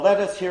Let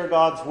us hear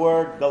God's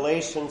word,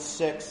 Galatians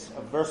 6,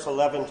 verse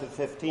 11 to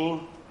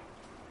 15.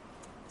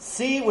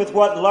 See with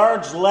what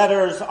large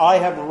letters I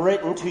have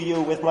written to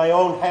you with my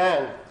own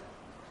hand.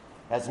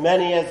 As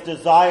many as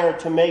desire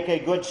to make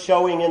a good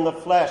showing in the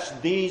flesh,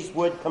 these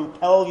would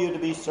compel you to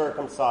be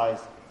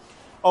circumcised,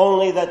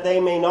 only that they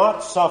may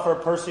not suffer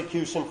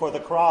persecution for the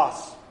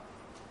cross.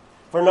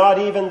 For not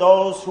even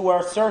those who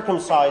are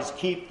circumcised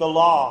keep the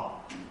law,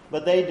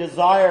 but they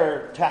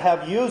desire to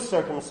have you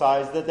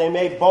circumcised, that they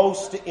may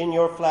boast in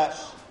your flesh.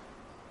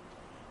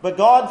 But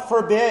God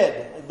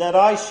forbid that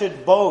I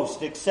should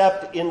boast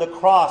except in the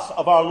cross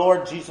of our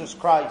Lord Jesus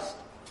Christ,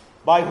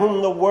 by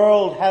whom the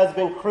world has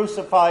been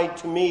crucified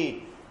to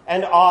me,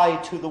 and I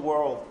to the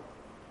world.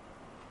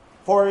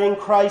 For in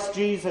Christ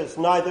Jesus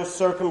neither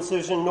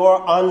circumcision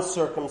nor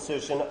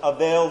uncircumcision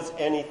avails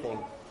anything,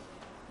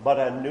 but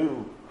a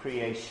new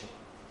creation.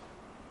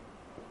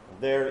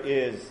 There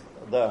is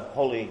the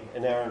holy,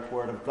 inerrant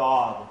word of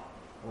God.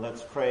 And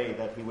let's pray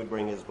that he would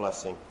bring his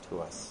blessing to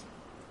us.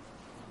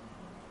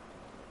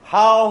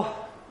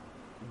 How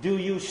do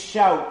you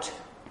shout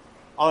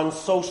on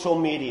social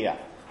media?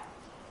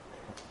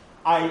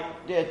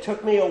 It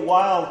took me a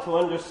while to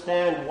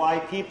understand why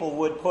people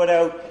would put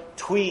out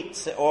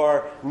tweets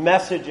or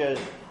messages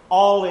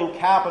all in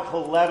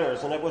capital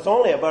letters. And it was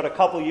only about a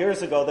couple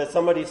years ago that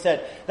somebody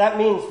said, that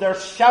means they're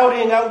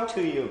shouting out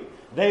to you.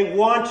 They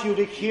want you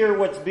to hear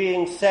what's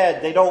being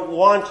said. They don't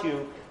want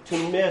you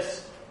to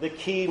miss the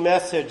key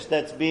message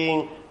that's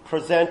being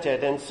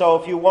presented. And so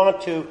if you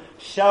want to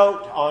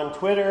shout on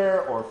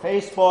Twitter or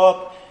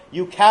Facebook,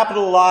 you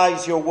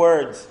capitalize your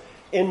words.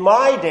 In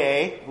my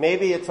day,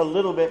 maybe it's a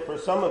little bit for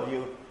some of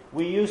you,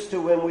 we used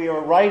to, when we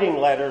were writing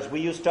letters,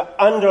 we used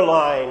to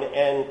underline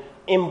and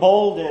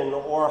embolden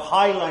or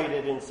highlight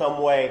it in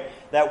some way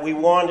that we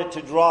wanted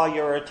to draw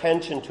your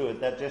attention to it.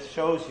 That just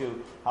shows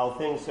you how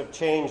things have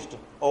changed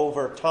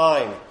over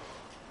time.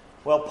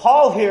 Well,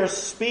 Paul here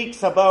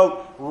speaks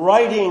about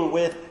writing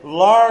with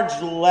large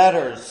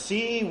letters.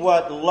 See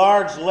what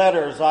large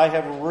letters I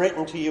have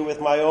written to you with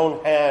my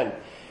own hand.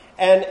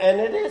 And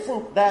it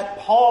isn't that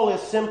Paul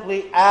is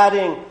simply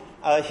adding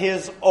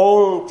his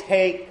own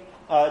take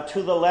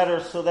to the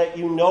letter so that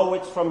you know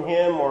it's from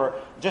him or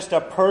just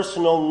a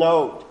personal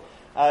note.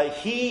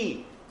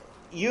 He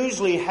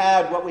usually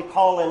had what we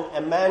call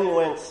an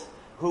amanuensis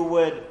who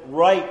would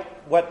write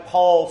what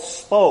Paul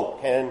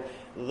spoke, and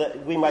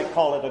we might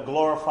call it a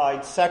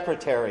glorified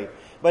secretary.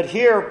 But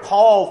here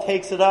Paul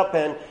takes it up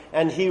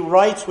and he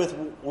writes with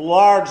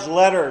large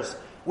letters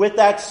with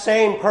that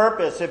same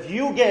purpose. If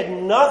you get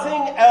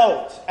nothing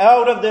else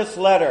out of this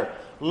letter,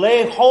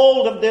 lay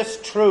hold of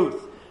this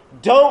truth.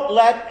 Don't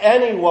let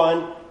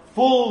anyone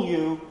fool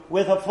you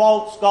with a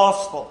false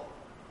gospel.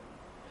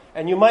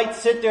 And you might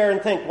sit there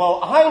and think, well,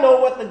 I know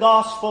what the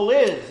gospel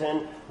is.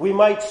 And we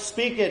might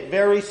speak it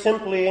very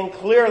simply and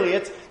clearly.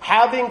 It's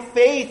having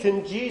faith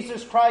in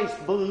Jesus Christ,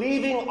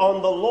 believing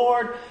on the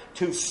Lord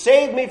to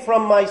save me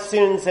from my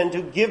sins and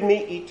to give me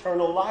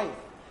eternal life.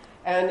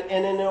 And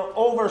in an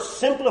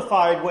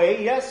oversimplified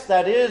way, yes,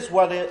 that is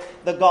what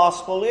the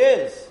gospel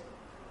is.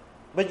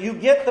 But you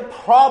get the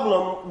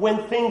problem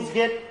when things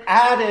get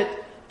added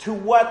to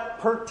what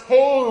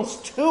pertains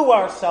to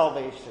our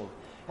salvation.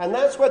 And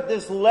that's what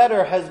this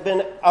letter has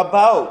been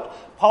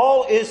about.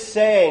 Paul is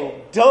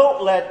saying,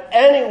 don't let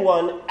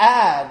anyone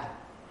add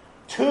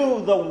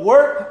to the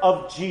work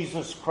of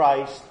Jesus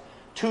Christ,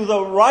 to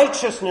the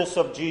righteousness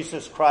of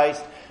Jesus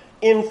Christ,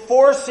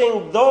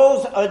 enforcing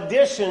those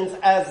additions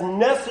as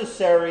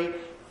necessary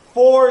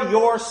for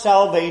your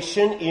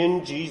salvation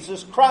in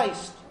Jesus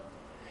Christ.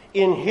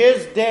 In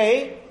his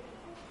day,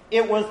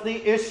 it was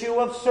the issue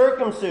of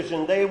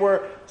circumcision. They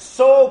were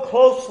so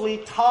closely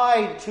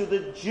tied to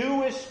the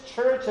Jewish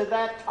church at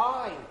that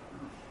time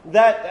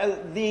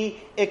that the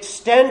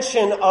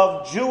extension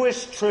of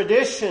Jewish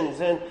traditions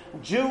and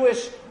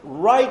Jewish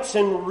rites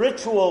and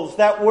rituals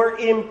that were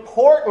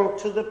important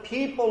to the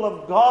people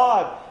of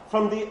God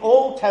from the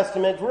Old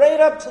Testament right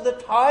up to the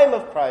time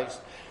of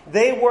Christ,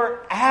 they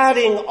were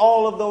adding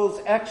all of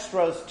those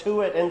extras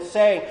to it and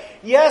saying,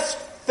 yes,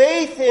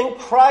 faith in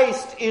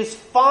Christ is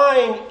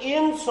fine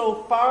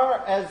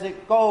insofar as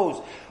it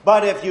goes.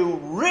 But if you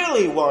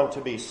really want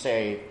to be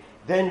saved,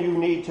 then you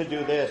need to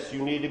do this.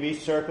 You need to be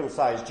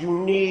circumcised. You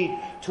need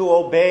to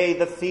obey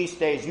the feast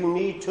days. You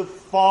need to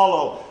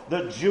follow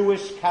the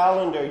Jewish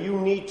calendar. You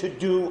need to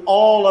do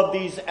all of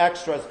these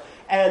extras.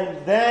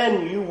 And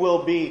then you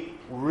will be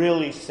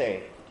really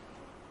saved.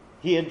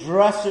 He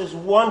addresses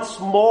once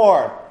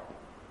more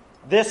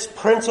this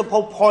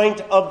principal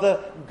point of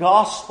the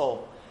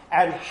gospel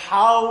and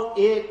how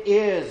it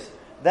is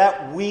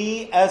that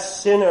we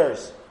as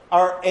sinners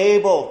are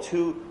able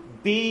to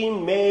be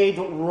made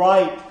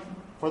right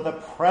for the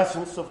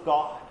presence of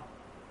God.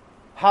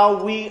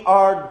 How we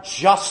are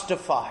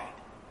justified.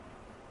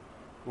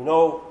 You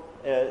know,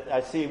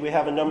 I see we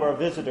have a number of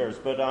visitors,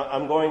 but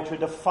I'm going to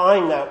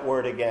define that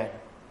word again.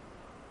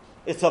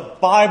 It's a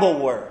Bible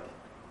word.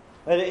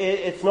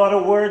 It's not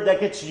a word that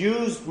gets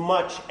used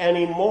much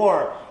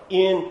anymore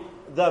in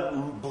the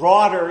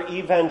broader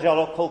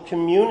evangelical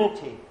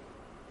community.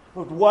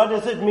 What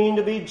does it mean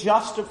to be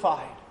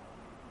justified?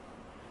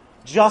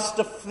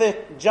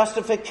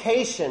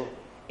 Justification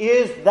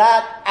is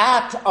that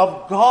act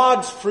of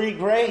God's free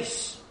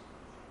grace.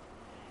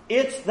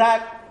 It's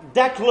that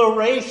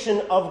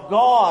declaration of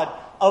God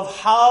of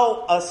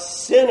how a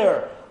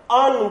sinner,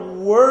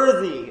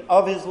 unworthy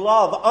of His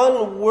love,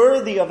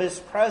 unworthy of His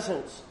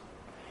presence,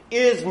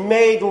 is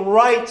made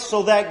right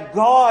so that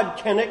God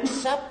can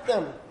accept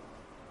them.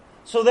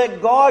 So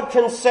that God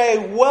can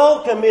say,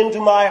 welcome into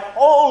my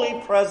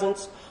holy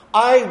presence.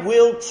 I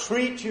will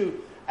treat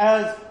you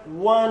as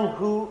one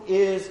who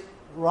is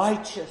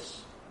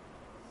righteous.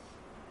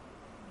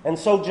 And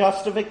so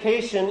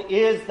justification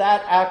is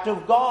that act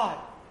of God,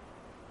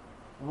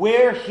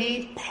 where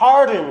He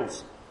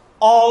pardons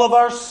all of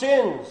our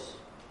sins.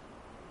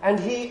 And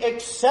He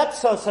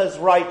accepts us as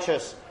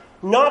righteous,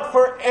 not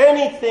for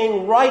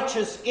anything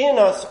righteous in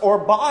us or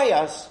by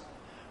us,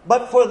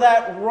 but for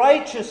that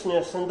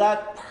righteousness and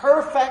that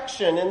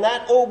perfection and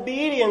that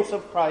obedience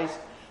of Christ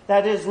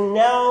that is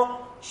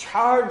now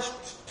charged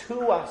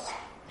to us,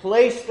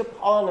 placed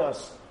upon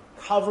us,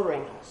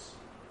 covering us.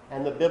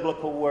 And the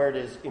biblical word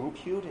is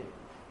imputed.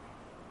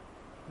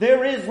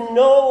 There is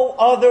no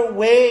other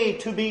way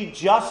to be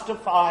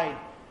justified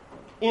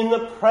in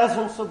the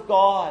presence of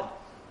God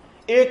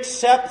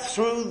except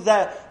through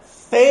the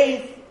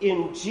faith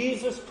in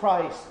Jesus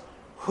Christ,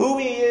 who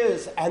He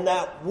is, and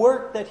that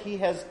work that He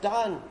has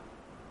done.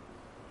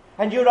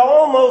 And you'd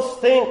almost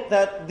think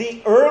that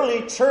the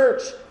early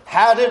church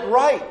had it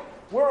right.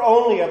 We're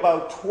only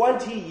about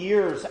 20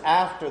 years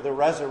after the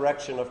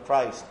resurrection of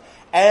Christ.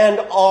 And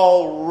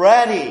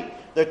already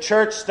the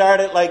church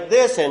started like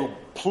this and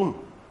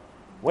boom,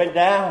 went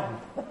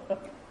down.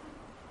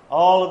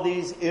 All of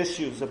these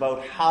issues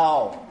about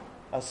how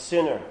a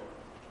sinner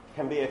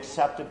can be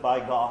accepted by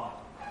God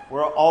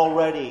were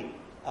already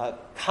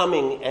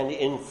coming and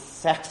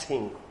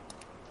infecting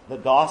the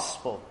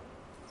gospel.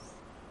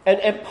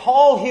 And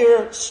Paul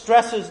here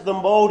stresses the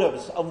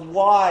motives of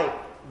why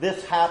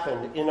this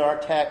happened in our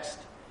text.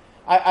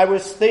 I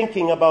was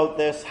thinking about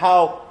this,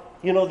 how,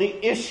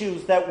 the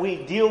issues that we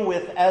deal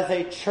with as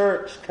a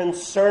church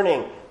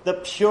concerning the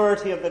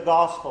purity of the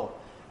gospel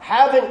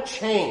haven't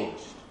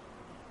changed.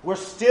 We're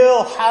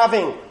still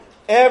having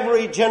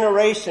every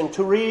generation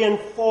to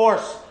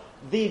reinforce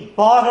the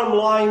bottom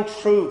line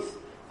truth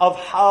of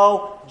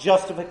how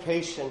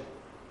justification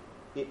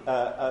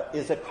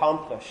is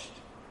accomplished.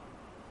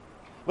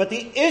 But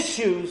the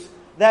issues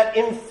that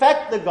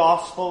infect the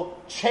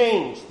gospel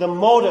change. The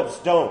motives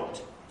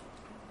don't.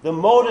 The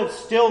motives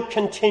still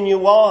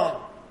continue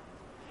on.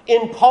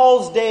 In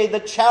Paul's day, the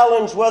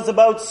challenge was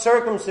about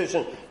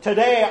circumcision.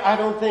 Today, I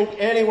don't think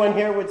anyone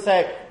here would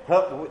say,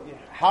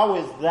 how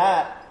is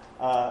that,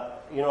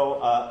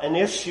 an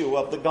issue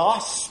of the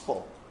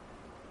gospel?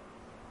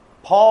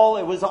 Paul,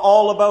 it was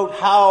all about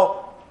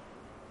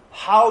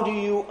how do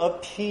you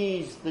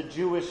appease the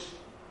Jewish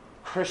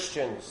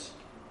Christians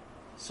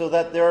so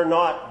that they're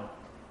not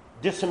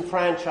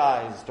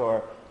disenfranchised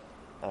or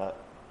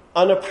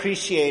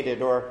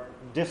unappreciated or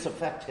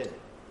disaffected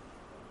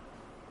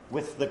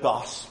with the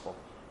gospel.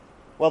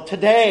 Well,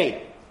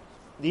 today,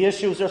 the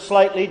issues are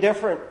slightly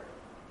different.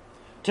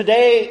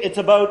 Today, it's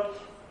about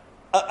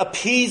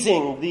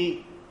appeasing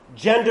the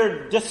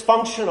gender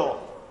dysfunctional.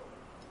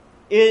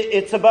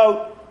 It's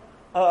about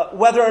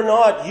whether or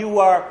not you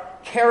are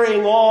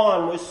carrying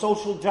on with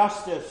social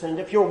justice and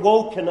if you're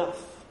woke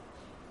enough.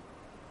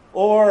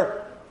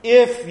 Or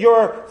if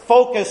you're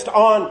focused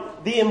on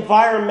the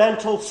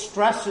environmental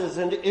stresses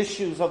and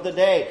issues of the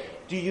day.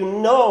 Do you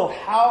know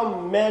how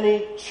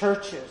many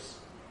churches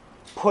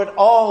put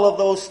all of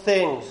those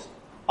things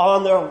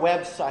on their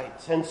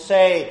websites and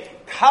say,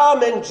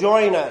 come and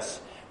join us.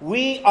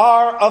 We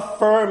are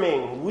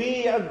affirming.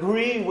 We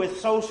agree with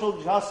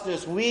social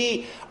justice.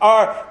 We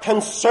are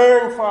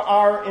concerned for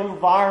our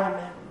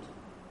environment.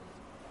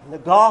 And the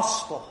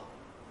gospel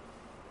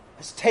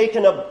has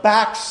taken a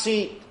back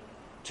seat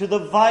to the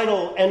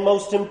vital and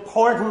most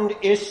important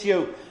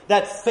issue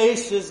that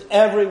faces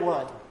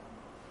everyone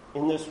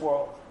in this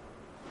world.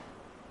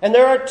 And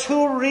there are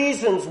two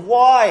reasons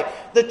why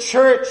the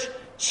church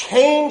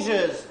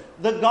changes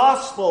the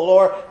gospel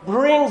or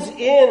brings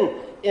in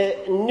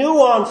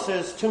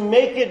nuances to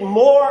make it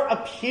more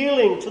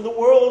appealing to the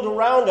world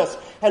around us.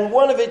 And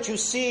one of it you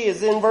see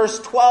is in verse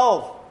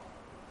 12,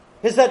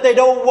 is that they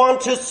don't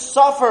want to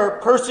suffer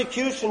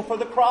persecution for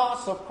the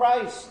cross of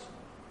Christ.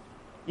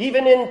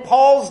 Even in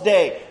Paul's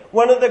day,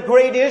 one of the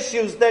great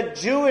issues that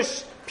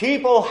Jewish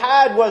people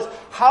had was,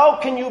 how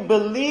can you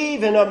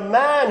believe in a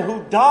man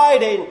who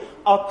died an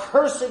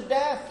accursed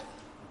death?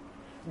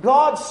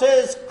 God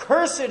says,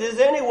 cursed is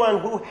anyone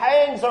who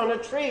hangs on a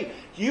tree.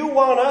 You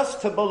want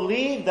us to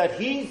believe that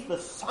He's the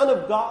Son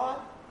of God?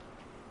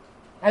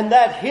 And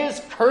that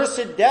His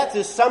cursed death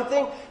is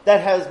something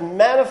that has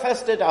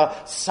manifested a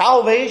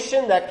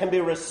salvation that can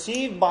be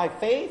received by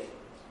faith?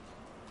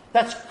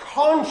 That's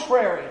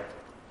contrary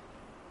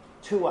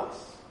to us.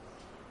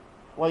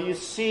 Well, you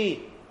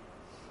see,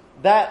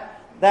 that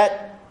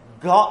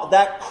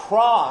that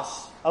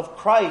cross of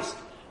Christ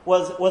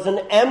was an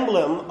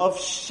emblem of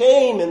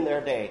shame in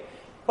their day.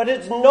 But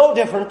it's no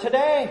different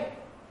today.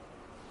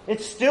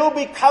 It still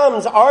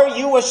becomes, are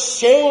you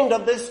ashamed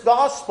of this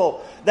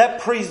gospel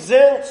that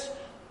presents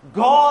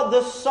God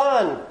the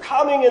Son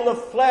coming in the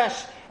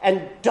flesh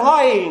and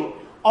dying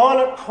on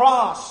a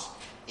cross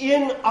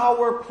in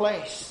our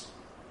place?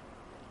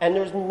 And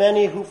there's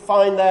many who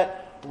find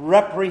that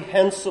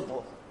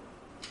reprehensible.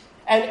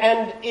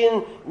 And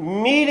in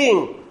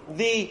meeting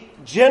the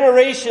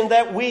generation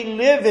that we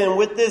live in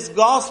with this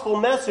gospel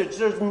message,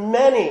 there's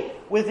many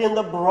within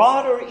the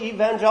broader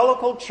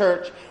evangelical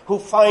church who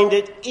find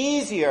it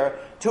easier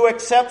to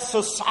accept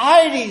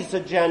society's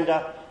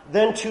agenda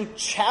than to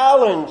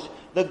challenge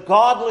the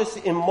godless,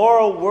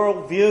 immoral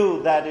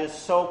worldview that is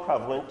so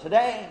prevalent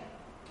today.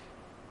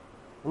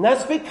 And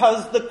that's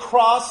because the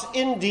cross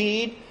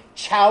indeed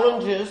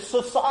challenges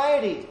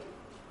society.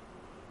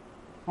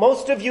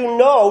 Most of you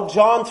know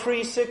John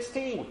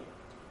 3:16.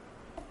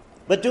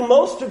 But do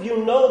most of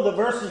you know the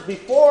verses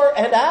before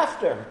and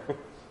after?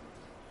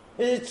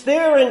 It's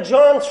there in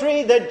John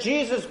 3 that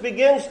Jesus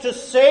begins to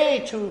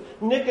say to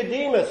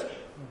Nicodemus,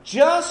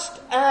 just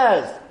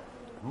as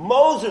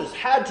Moses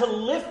had to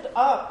lift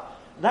up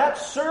that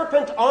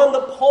serpent on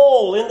the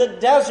pole in the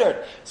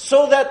desert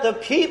so that the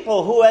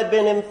people who had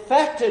been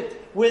infected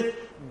with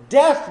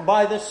death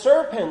by the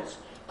serpents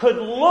could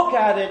look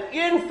at it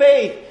in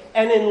faith,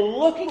 and in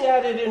looking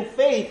at it in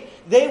faith,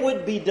 they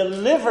would be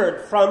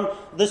delivered from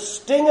the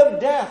sting of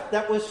death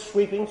that was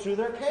sweeping through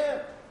their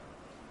camp.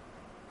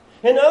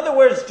 In other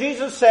words,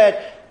 Jesus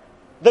said,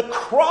 the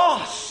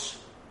cross,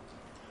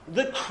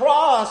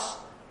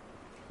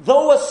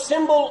 though a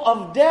symbol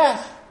of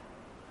death,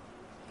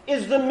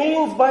 is the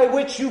means by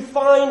which you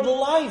find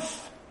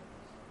life.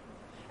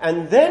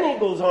 And then he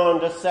goes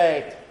on to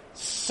say,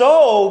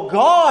 so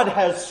God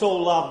has so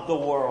loved the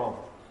world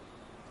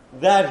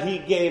that he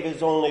gave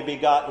his only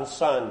begotten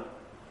Son,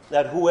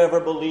 that whoever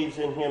believes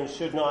in him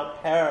should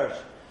not perish,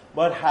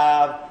 but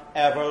have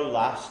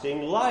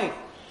everlasting life.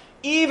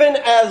 Even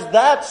as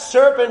that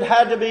serpent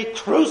had to be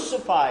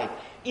crucified,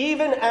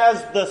 even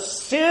as the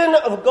sin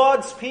of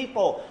God's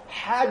people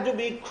had to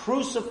be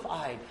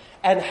crucified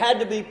and had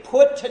to be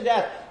put to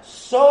death,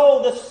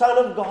 so the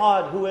Son of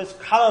God, who has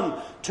come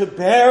to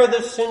bear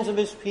the sins of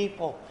his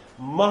people,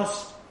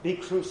 must be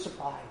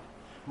crucified,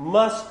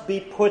 must be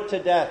put to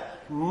death,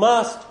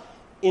 must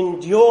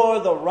endure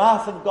the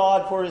wrath of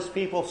God for his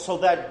people so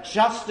that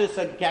justice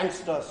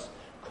against us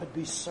could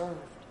be served.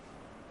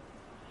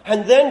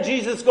 And then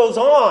Jesus goes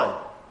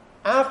on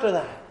after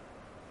that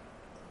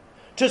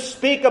to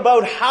speak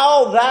about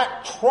how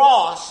that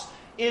cross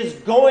is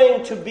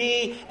going to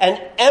be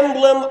an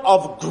emblem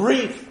of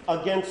grief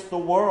against the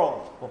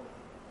world.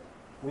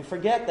 We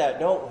forget that,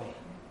 don't we?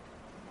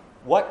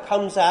 What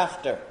comes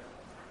after?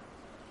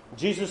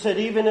 Jesus said,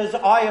 even as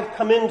I have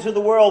come into the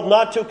world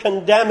not to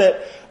condemn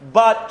it,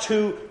 but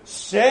to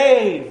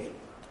save,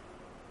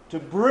 to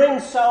bring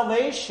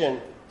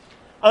salvation.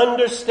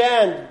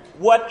 Understand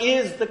what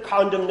is the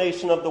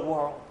condemnation of the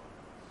world.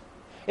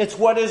 It's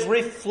what is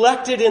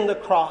reflected in the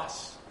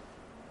cross.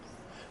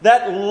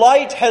 That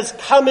light has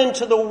come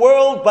into the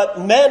world, but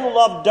men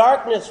love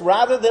darkness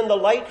rather than the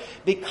light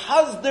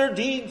because their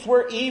deeds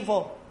were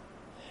evil.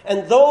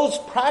 And those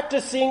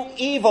practicing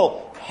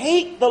evil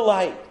hate the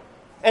light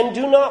and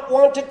do not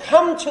want to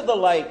come to the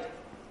light,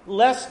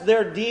 lest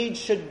their deeds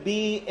should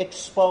be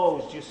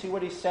exposed. You see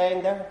what he's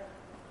saying there?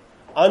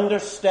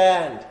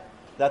 Understand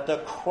that the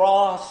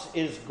cross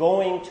is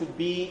going to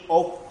be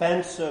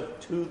offensive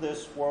to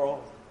this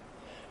world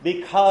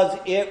because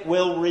it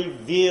will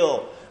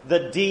reveal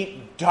the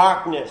deep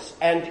darkness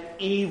and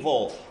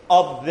evil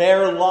of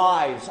their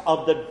lives,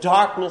 of the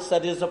darkness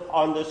that is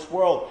upon this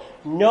world.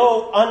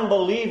 No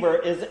unbeliever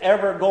is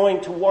ever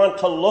going to want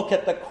to look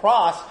at the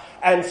cross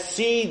and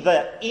see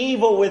the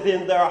evil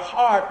within their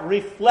heart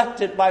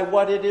reflected by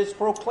what it is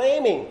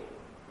proclaiming.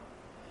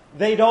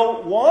 They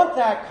don't want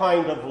that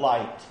kind of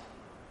light.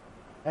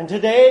 And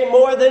today,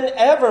 more than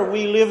ever,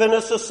 we live in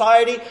a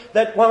society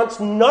that wants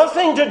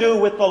nothing to do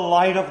with the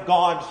light of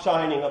God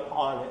shining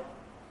upon it.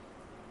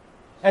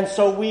 And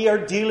so we are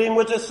dealing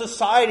with a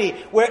society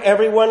where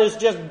everyone is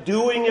just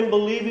doing and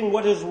believing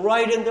what is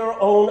right in their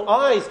own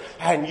eyes.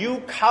 And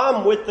you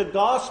come with the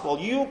gospel.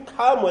 You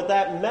come with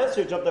that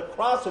message of the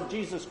cross of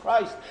Jesus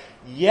Christ.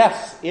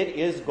 Yes, it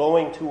is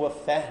going to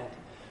offend.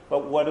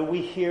 But what do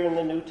we hear in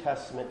the New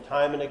Testament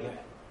time and again?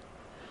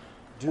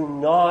 Do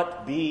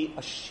not be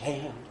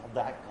ashamed of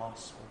that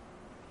gospel.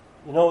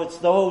 You know, it's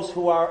those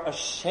who are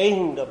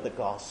ashamed of the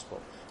gospel,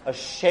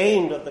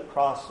 ashamed of the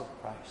cross of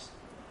Christ,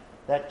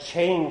 that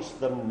change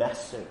the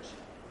message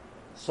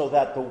so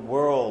that the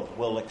world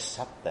will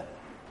accept them.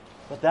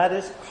 But that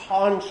is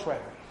contrary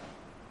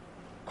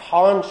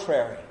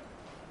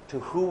to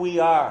who we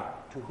are,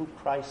 to who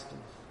Christ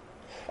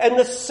is. And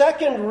the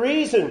second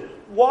reason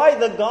why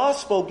the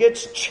gospel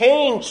gets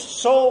changed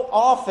so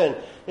often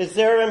is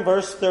there in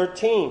verse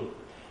 13,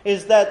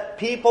 is that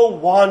people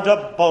want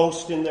to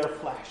boast in their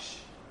flesh.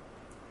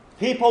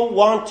 People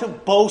want to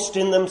boast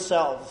in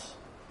themselves.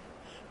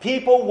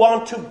 People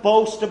want to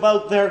boast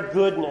about their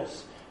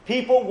goodness.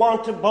 People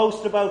want to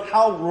boast about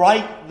how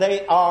right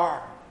they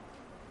are.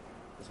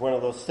 It's one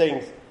of those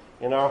things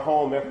in our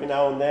home. Every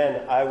now and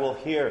then I will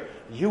hear,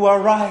 "You are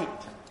right."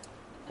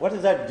 What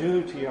does that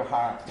do to your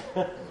heart?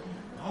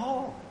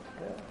 Oh,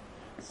 yeah.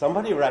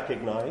 Somebody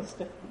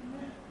recognized it.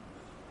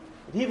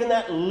 Even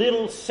that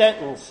little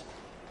sentence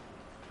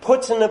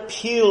puts an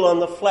appeal on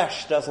the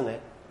flesh, doesn't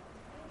it?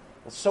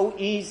 It's so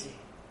easy.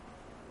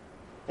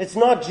 It's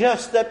not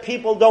just that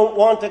people don't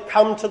want to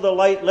come to the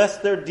light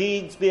lest their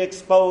deeds be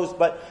exposed,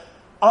 but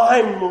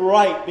I'm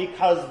right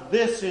because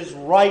this is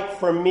right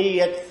for me.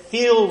 It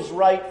feels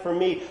right for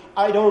me.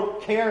 I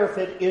don't care if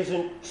it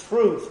isn't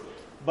truth,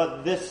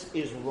 but this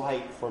is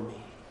right for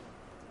me.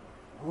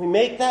 We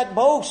make that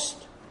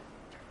boast.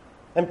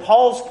 And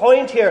Paul's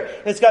point here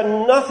has got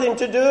nothing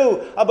to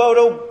do about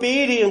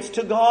obedience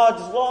to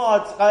God's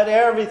law. It's got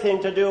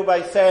everything to do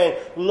by saying,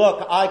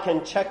 look, I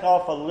can check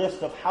off a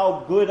list of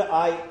how good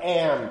I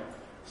am.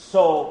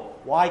 So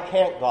why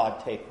can't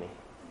God take me?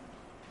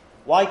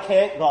 Why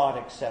can't God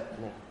accept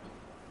me?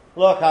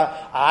 Look,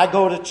 I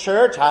go to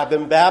church. I've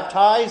been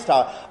baptized.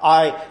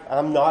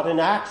 I'm not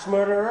an axe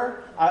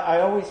murderer.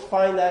 I always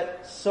find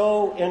that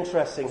so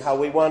interesting how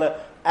we want to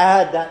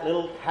add that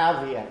little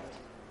caveat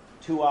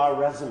to our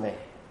resume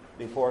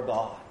before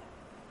God.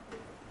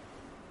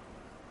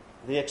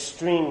 The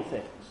extreme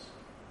things.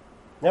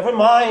 Never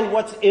mind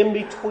what's in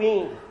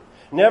between.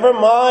 Never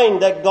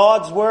mind that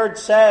God's word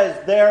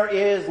says there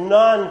is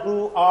none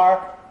who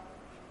are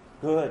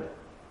good.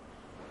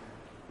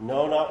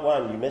 No, not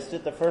one. You missed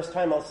it the first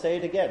time. I'll say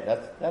it again.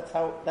 That's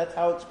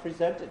how it's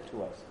presented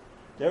to us.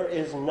 There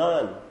is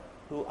none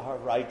who are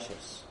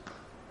righteous.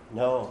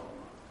 No,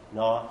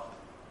 not.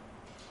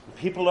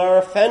 People are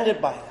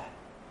offended by that.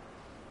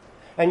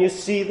 And you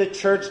see the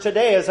church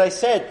today, as I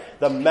said,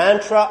 the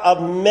mantra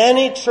of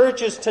many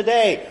churches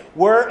today.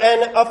 We're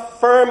an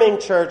affirming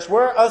church.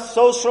 We're a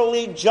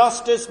socially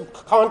justice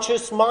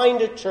conscious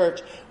minded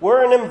church.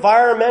 We're an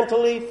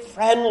environmentally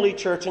friendly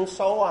church, and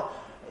so on.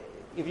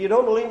 If you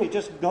don't believe me,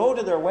 just go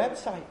to their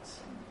websites.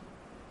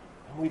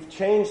 And we've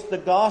changed the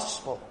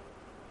gospel.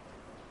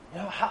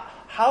 You know,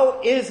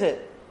 how is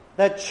it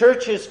that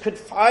churches could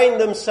find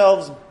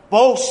themselves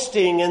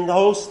boasting in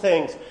those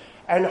things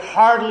and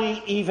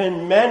hardly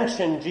even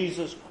mention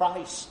Jesus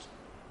Christ?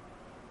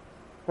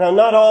 Now,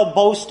 not all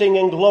boasting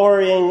and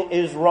glorying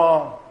is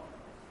wrong.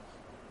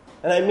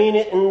 And I mean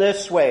it in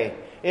this way.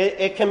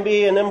 It can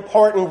be an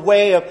important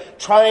way of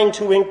trying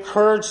to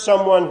encourage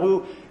someone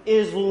who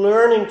is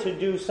learning to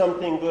do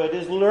something good,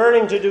 is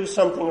learning to do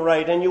something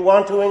right, and you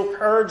want to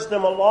encourage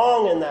them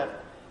along in that.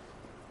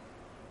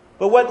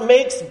 But what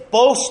makes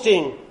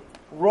boasting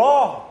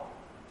wrong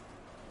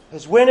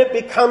is when it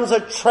becomes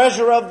a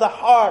treasure of the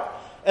heart,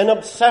 an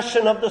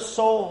obsession of the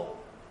soul.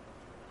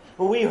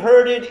 We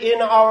heard it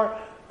in our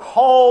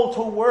call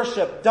to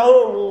worship.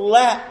 Don't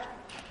let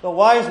the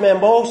wise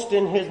man boast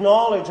in his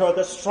knowledge, or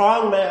the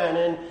strong man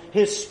in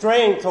his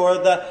strength, or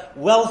the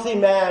wealthy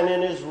man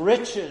in his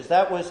riches.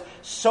 That was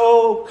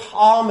so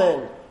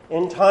common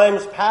in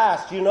times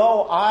past. You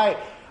know,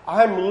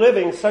 I'm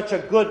living such a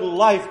good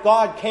life.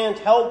 God can't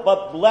help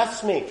but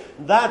bless me.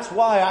 That's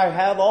why I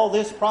have all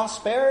this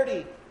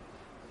prosperity.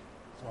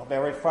 It's not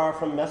very far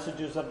from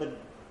messages of the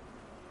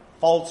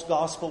false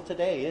gospel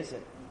today, is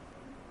it?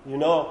 You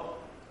know,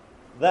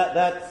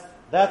 that's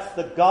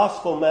the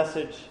gospel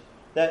message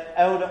that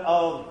out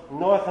of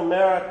North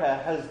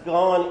America has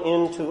gone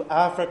into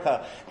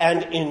Africa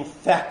and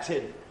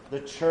infected the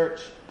church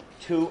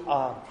to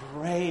a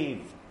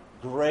grave,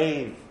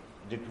 grave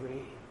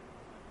degree.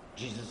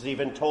 Jesus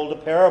even told a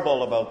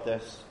parable about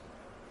this.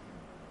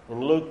 In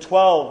Luke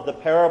 12, the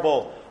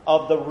parable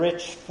of the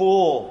rich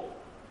fool.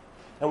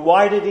 And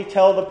why did he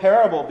tell the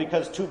parable?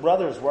 Because two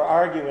brothers were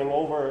arguing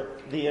over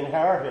the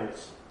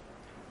inheritance.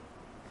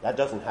 That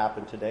doesn't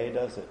happen today,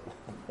 does it?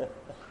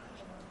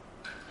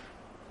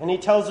 And he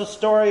tells a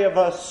story of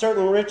a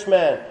certain rich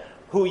man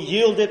who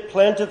yielded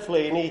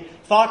plentifully. And he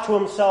thought to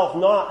himself,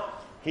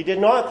 he did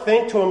not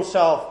think to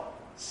himself,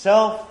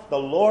 "Self, the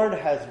Lord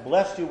has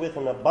blessed you with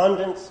an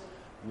abundance.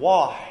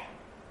 Why?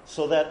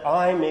 So that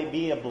I may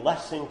be a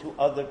blessing to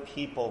other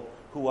people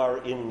who are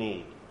in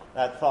need."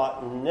 That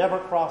thought never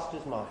crossed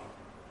his mind.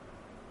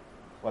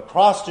 What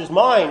crossed his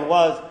mind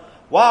was,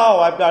 wow,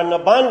 I've got an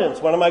abundance.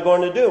 What am I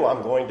going to do?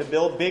 I'm going to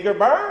build bigger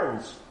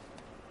barns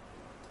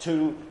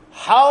to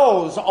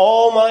house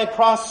all my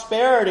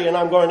prosperity. And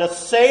I'm going to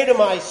say to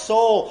my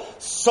soul,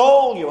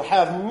 "Soul, you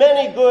have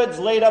many goods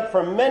laid up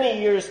for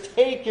many years.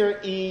 Take your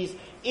ease,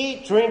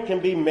 eat, drink,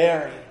 and be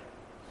merry."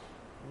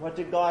 What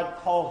did God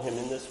call him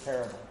in this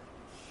parable?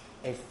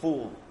 A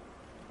fool.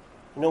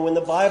 You know, when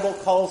the Bible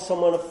calls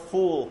someone a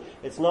fool,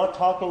 it's not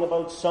talking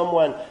about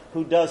someone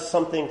who does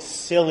something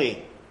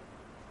silly,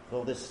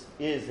 though this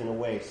is in a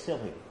way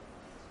silly.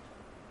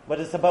 But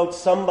it's about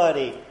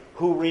somebody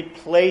who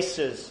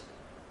replaces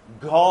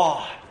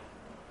God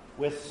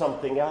with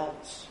something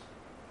else.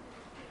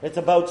 It's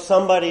about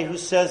somebody who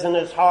says in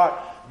his heart,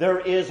 there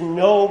is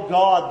no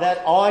God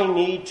that I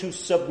need to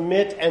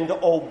submit and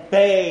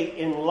obey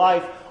in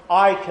life.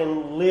 I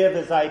can live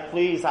as I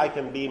please. I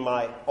can be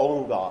my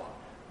own God.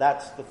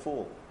 That's the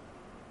fool.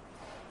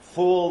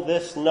 Fool,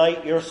 this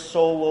night your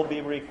soul will be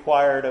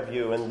required of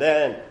you. And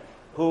then,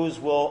 whose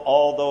will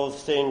all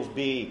those things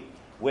be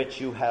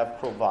which you have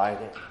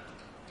provided?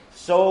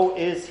 So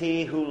is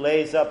he who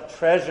lays up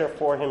treasure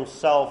for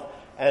himself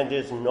and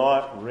is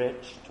not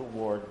rich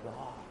toward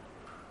God.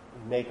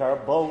 We make our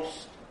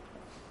boast.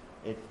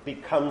 It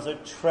becomes a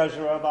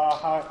treasure of our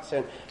hearts.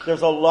 And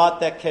there's a lot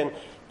that can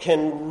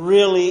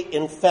really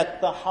infect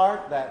the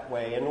heart that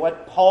way. And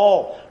what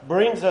Paul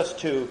brings us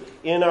to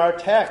in our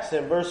text,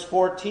 in verse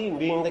 14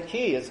 being the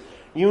key, is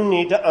you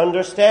need to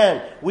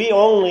understand we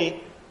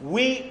only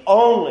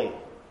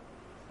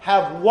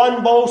have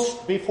one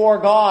boast before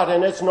God,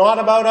 and it's not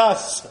about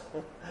us.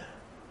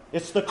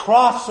 It's the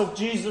cross of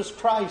Jesus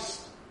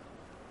Christ.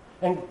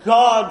 And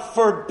God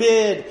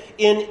forbid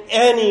in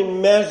any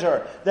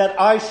measure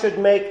that I should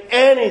make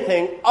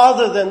anything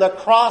other than the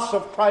cross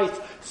of Christ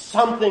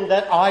something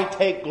that I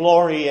take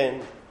glory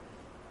in.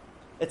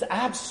 It's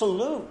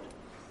absolute.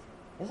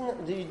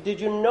 Isn't it?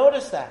 Did you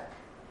notice that?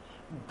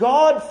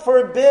 God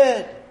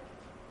forbid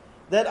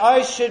that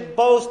I should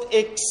boast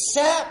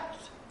except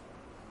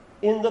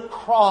in the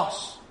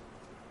cross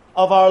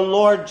of our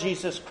Lord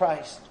Jesus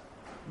Christ,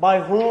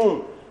 by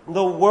whom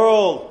the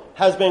world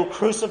has been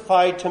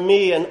crucified to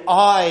me and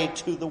I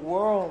to the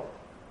world.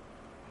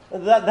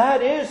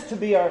 That is to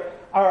be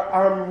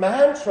our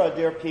mantra,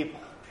 dear people.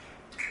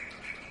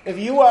 If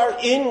you are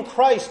in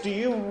Christ, do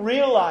you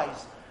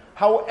realize,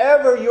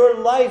 however your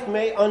life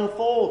may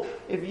unfold,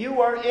 if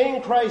you are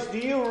in Christ, do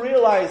you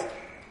realize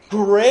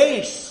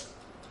grace,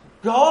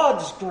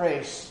 God's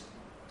grace,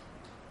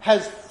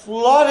 has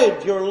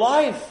flooded your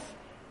life?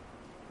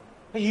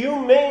 You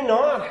may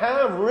not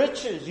have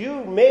riches.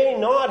 You may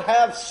not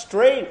have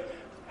strength,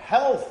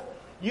 health.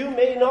 You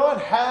may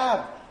not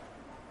have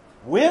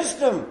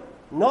wisdom,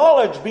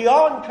 knowledge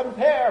beyond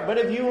compare. But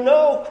if you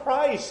know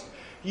Christ,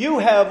 you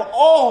have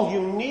all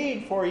you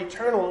need for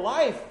eternal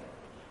life.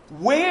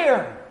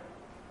 Where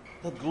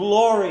the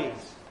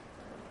glories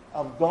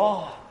of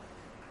God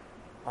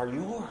are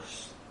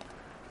yours.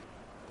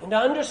 And to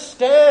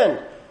understand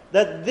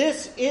that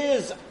this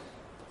is,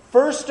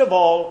 first of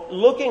all,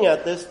 looking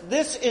at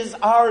this is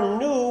our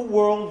new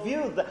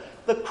worldview.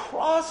 The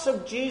cross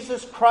of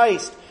Jesus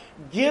Christ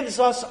gives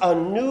us a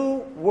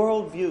new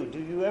worldview. Do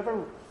you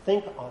ever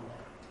think on that?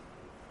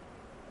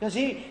 Because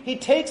he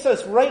takes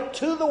us right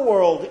to the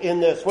world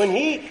in this. When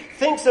he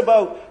thinks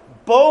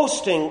about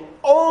boasting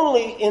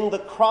only in the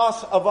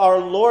cross of our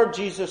Lord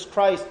Jesus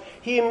Christ,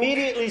 he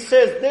immediately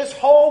says, this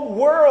whole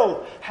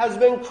world has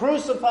been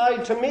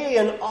crucified to me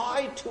and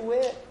I to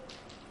it.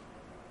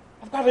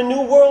 I've got a new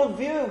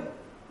worldview.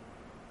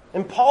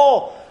 And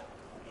Paul,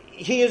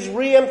 he is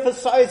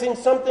re-emphasizing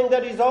something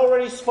that he's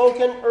already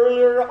spoken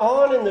earlier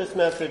on in this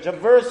message, a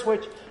verse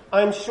which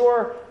I'm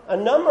sure a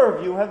number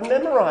of you have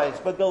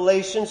memorized, but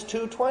Galatians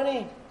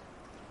 2:20.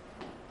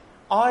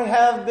 I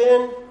have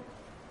been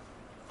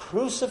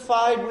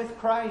crucified with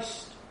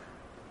Christ.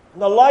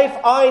 The life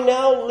I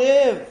now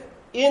live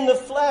in the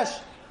flesh,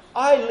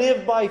 I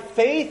live by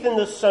faith in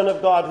the Son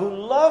of God who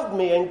loved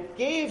me and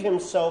gave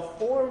himself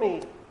for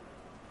me.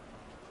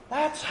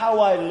 That's how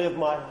I live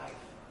my life.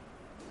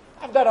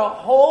 I've got a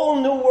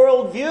whole new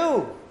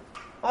worldview.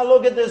 I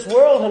look at this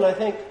world and I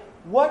think,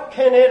 what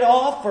can it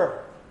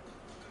offer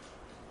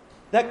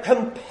that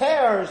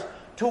compares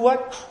to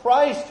what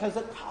Christ has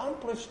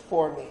accomplished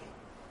for me?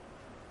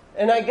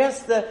 And I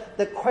guess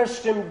the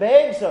question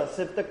begs us,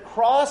 if the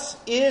cross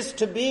is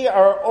to be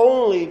our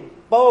only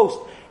boast,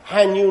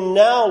 and you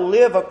now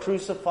live a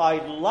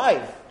crucified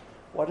life,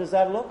 what does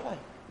that look like?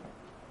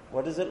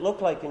 What does it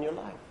look like in your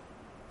life?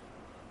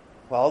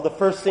 Well, the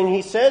first thing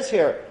he says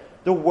here,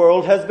 the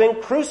world has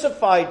been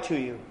crucified to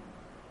you.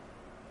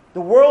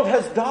 The world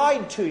has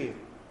died to you.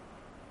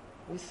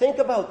 We think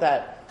about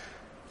that.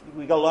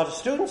 We got a lot of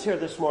students here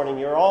this morning.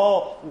 You're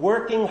all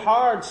working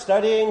hard,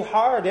 studying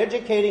hard,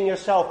 educating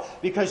yourself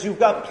because you've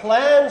got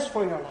plans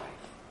for your life.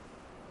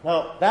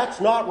 Now, that's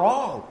not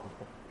wrong.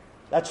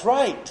 That's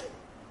right.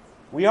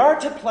 We are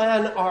to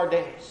plan our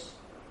days.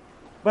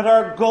 But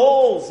our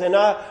goals and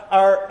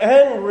our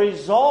end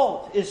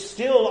result is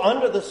still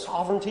under the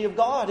sovereignty of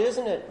God,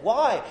 isn't it?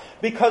 Why?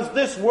 Because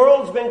this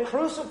world's been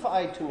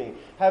crucified to me.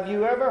 Have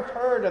you ever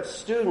heard of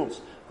students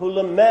who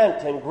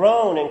lament and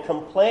groan and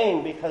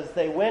complain because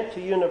they went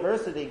to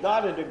university,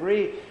 got a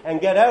degree,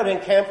 and get out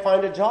and can't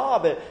find a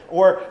job?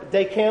 Or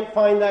they can't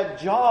find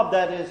that job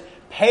that is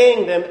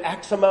paying them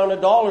X amount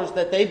of dollars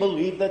that they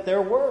believe that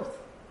they're worth.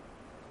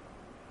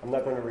 I'm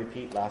not going to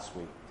repeat last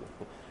week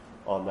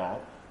on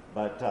that,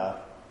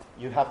 but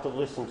you have to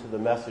listen to the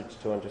message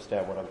to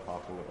understand what I'm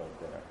talking about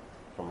there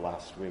from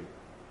last week.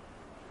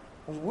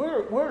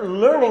 We're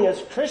learning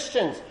as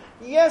Christians.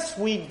 Yes,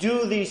 we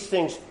do these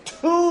things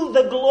to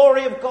the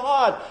glory of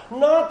God,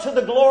 not to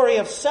the glory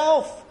of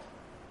self.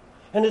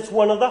 And it's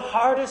one of the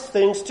hardest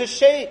things to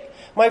shake.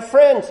 My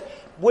friends,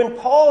 when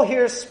Paul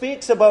here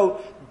speaks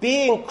about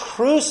being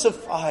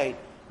crucified,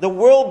 the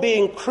world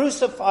being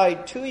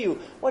crucified to you,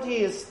 what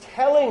he is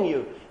telling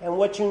you And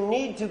what you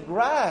need to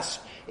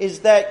grasp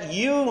is that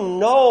you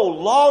no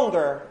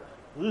longer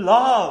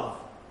love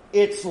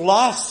its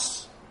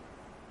lusts,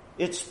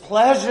 its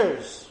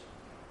pleasures,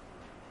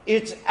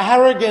 its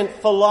arrogant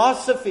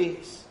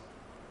philosophies.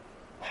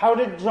 How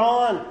did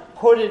John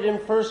put it in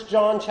 1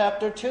 John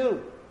chapter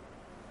 2?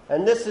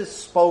 And this is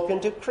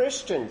spoken to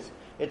Christians.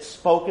 It's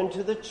spoken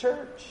to the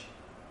church.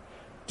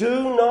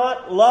 Do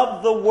not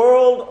love the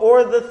world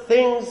or the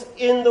things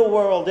in the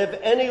world. If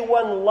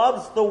anyone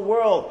loves the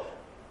world,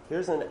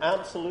 here's an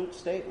absolute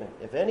statement.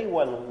 If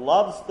anyone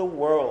loves the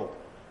world,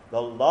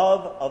 the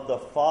love of the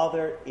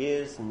Father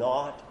is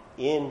not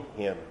in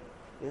him.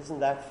 Isn't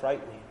that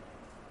frightening?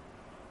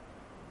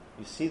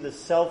 You see the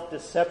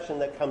self-deception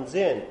that comes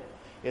in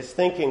is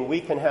thinking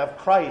we can have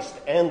Christ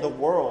and the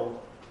world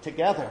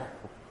together.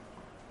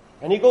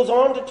 And he goes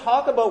on to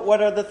talk about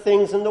what are the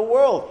things in the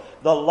world.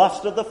 The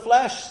lust of the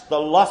flesh, the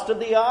lust of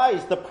the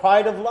eyes, the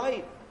pride of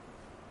life.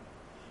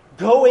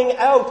 Going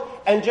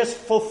out and just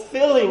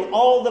fulfilling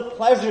all the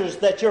pleasures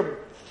that your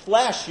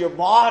flesh, your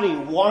body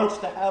wants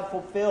to have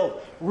fulfilled,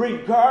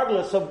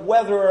 regardless of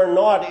whether or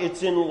not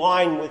it's in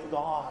line with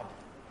God.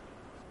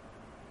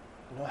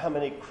 You know how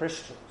many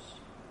Christians,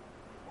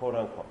 quote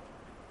unquote,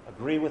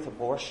 agree with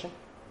abortion?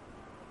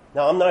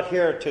 Now, I'm not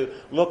here to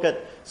look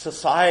at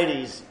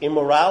society's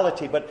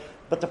immorality, but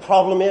the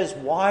problem is,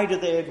 why do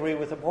they agree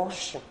with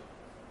abortion?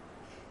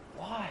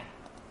 Why?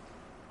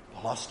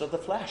 The lust of the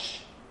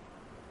flesh.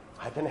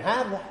 I can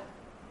have that.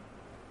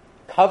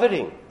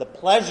 Coveting the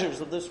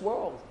pleasures of this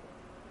world.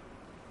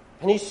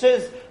 And he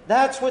says,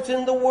 that's what's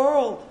in the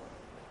world.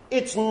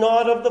 It's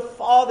not of the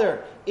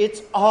Father.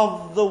 It's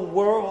of the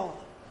world.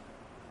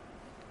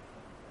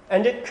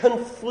 And it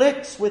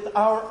conflicts with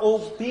our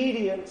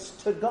obedience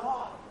to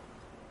God.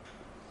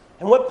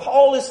 And what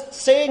Paul is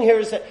saying here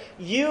is that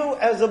you,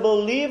 as a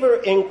believer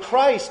in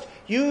Christ,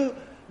 the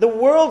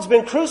world's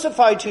been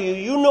crucified to you.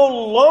 You no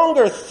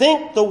longer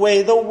think the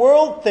way the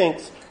world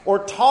thinks, or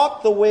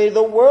talk the way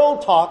the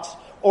world talks,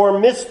 or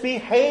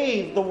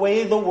misbehave the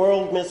way the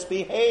world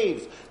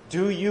misbehaves.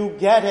 Do you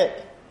get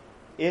it?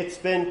 It's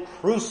been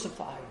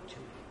crucified to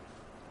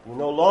you. You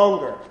no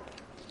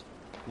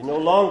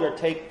longer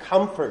take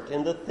comfort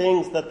in the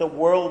things that the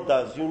world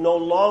does. You no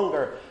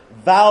longer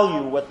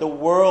value what the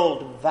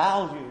world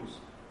values.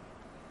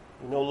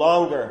 You no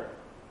longer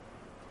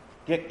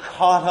get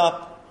caught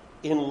up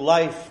in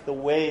life the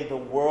way the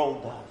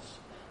world does.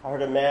 I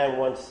heard a man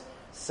once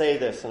say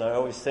this, and I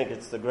always think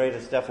it's the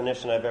greatest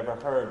definition I've ever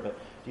heard, but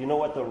do you know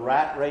what the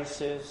rat race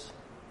is?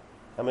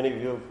 How many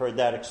of you have heard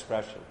that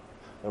expression?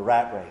 The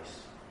rat race.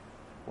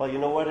 Well, you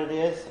know what it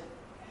is?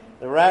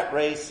 The rat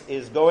race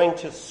is going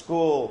to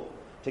school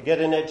to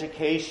get an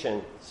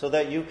education so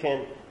that you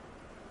can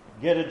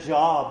get a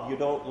job you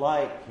don't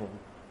like and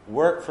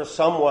work for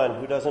someone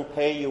who doesn't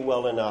pay you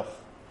well enough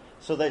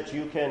so that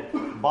you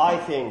can buy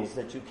things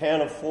that you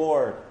can't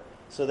afford,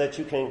 so that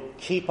you can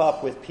keep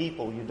up with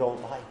people you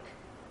don't like.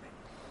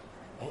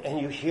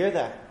 And you hear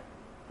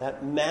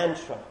that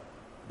mantra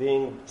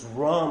being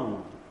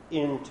drummed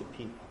into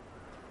people.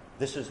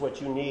 This is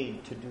what you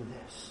need to do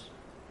this.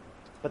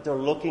 But they're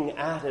looking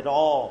at it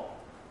all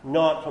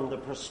not from the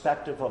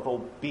perspective of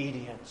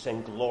obedience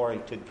and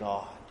glory to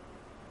God,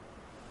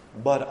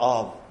 but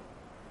of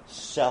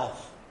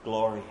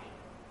self-glory.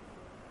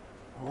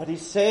 And what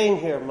he's saying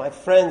here, my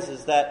friends,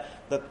 is that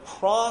the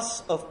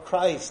cross of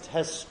Christ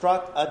has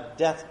struck a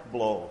death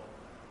blow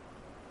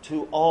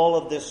to all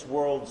of this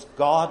world's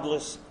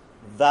godless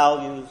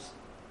values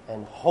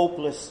and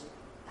hopeless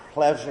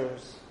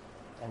pleasures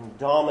and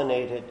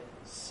dominated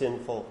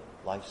sinful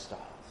lifestyles.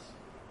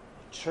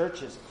 The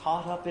church is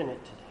caught up in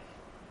it today.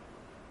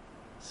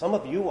 Some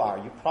of you are.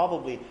 You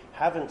probably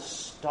haven't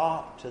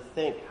stopped to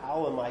think,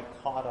 how am I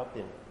caught up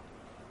in it?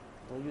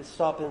 Will you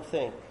stop and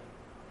think,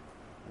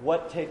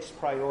 what takes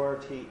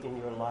priority in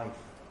your life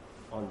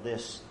on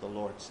this, the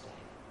Lord's Day?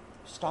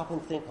 Stop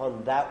and think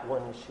on that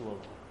one issue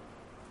alone.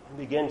 And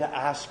begin to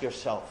ask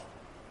yourself,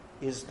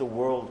 is the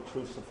world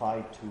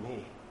crucified to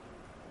me?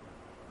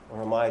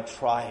 Or am I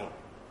trying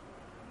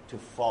to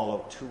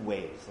follow two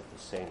ways at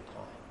the same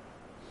time?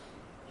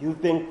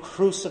 You've been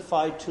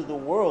crucified to the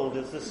world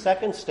is the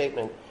second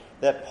statement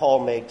that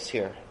Paul makes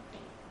here.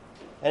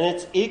 And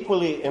it's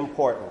equally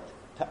important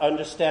to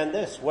understand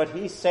this, what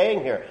he's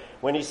saying here.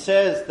 When he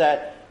says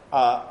that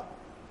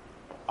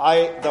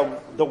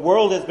the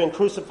world has been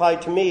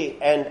crucified to me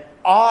and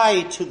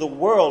I to the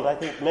world, I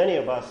think many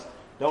of us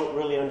don't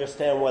really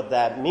understand what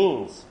that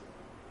means.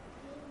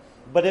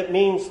 But it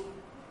means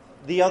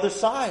the other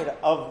side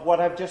of what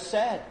I've just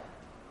said.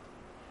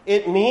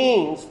 It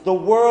means the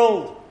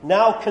world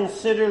now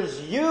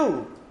considers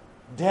you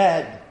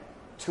dead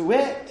to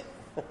it.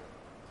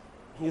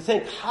 You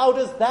think, how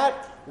does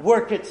that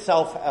work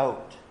itself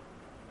out?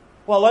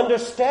 Well,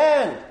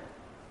 understand,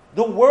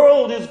 the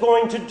world is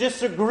going to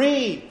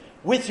disagree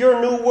with your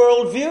new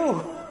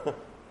worldview.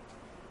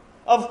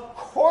 Of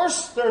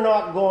course they're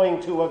not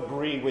going to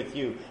agree with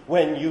you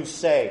when you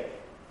say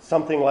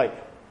something like,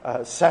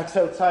 sex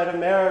outside of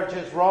marriage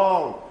is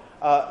wrong.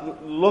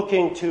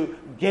 looking to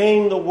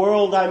gain the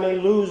world, I may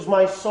lose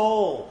my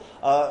soul.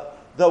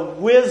 The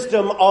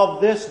wisdom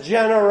of this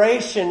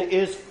generation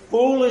is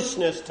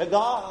foolishness to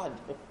God.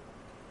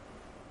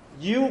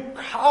 You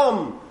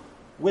come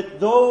with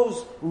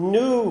those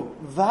new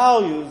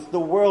values, the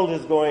world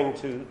is going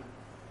to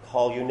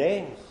call you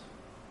names.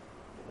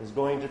 Is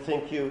going to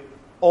think you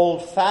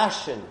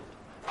old-fashioned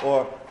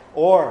or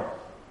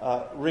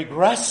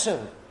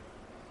regressive.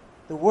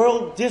 The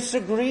world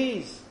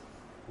disagrees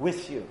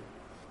with you,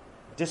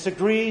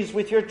 disagrees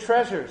with your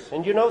treasures.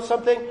 And you know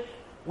something?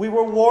 We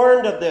were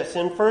warned of this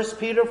in 1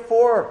 Peter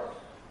 4.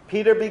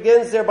 Peter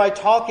begins there by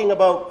talking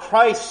about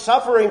Christ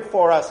suffering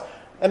for us.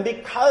 And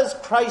because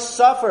Christ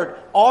suffered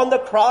on the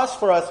cross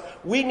for us,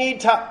 we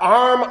need to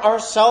arm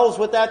ourselves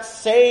with that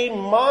same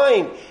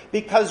mind,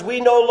 because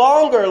we no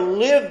longer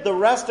live the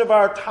rest of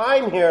our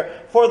time here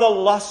for the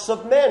lusts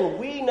of men.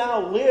 We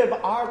now live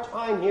our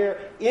time here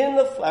in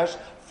the flesh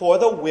for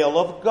the will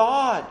of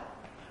God.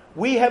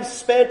 We have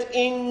spent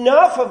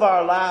enough of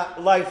our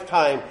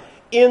lifetime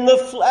in the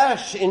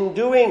flesh, in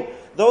doing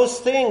those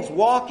things,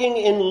 walking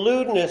in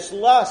lewdness,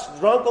 lust,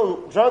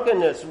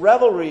 drunkenness,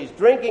 revelries,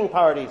 drinking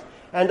parties,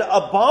 and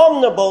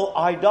abominable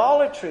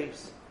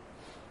idolatries.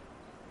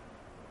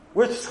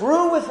 We're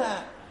through with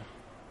that.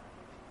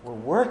 We're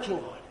working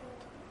on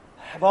it.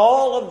 Have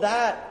all of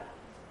that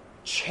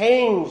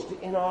changed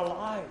in our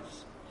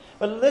lives.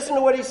 But listen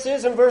to what he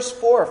says in verse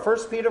 4,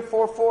 1 Peter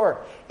 4:4.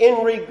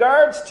 In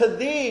regards to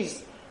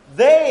these,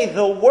 they,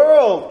 the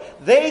world,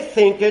 they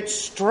think it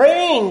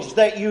strange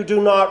that you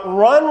do not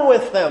run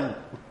with them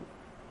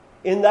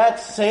in that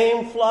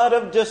same flood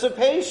of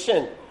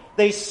dissipation.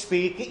 They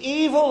speak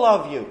evil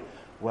of you.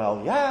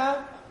 Well,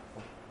 yeah,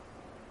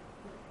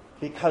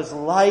 because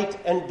light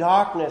and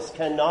darkness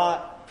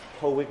cannot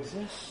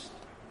coexist.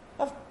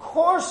 Of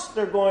course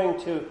they're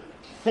going to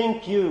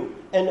think you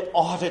an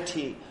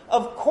oddity.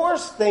 Of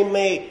course they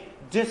may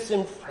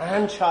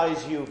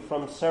disenfranchise you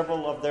from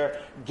several of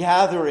their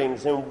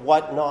gatherings and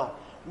whatnot.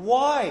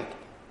 Why?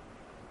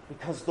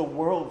 Because the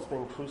world's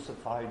been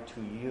crucified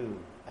to you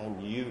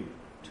and you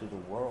to the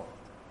world.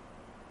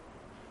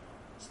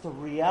 It's the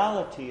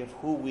reality of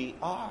who we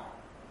are.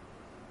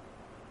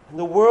 And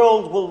the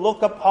world will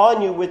look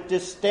upon you with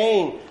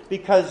disdain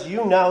because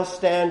you now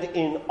stand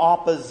in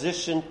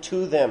opposition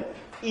to them,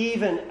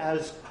 even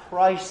as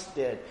Christ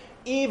did.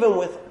 Even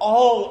with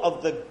all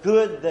of the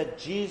good that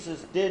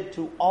Jesus did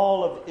to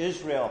all of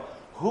Israel,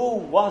 who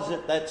was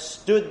it that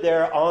stood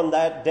there on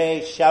that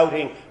day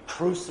shouting,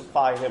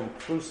 "Crucify him,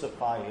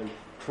 crucify him,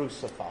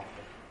 crucify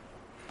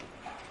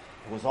him"?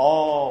 It was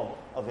all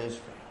of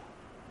Israel.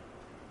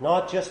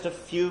 Not just a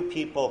few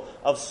people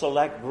of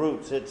select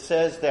groups. It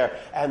says there,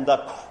 and the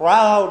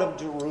crowd of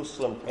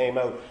Jerusalem came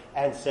out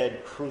and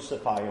said,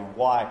 "Crucify him."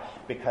 Why?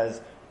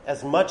 Because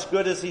as much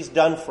good as he's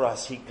done for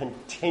us, he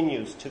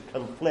continues to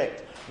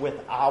conflict with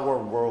our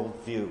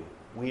worldview.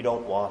 We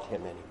don't want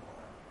him anymore.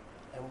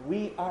 And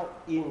we are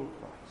in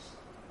Christ.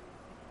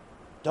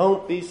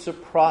 Don't be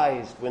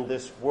surprised when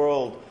this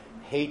world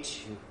hates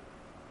you,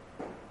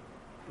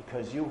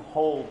 because you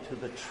hold to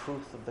the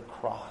truth of the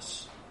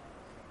cross.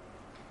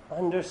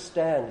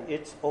 Understand,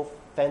 it's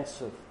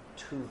offensive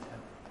to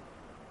them.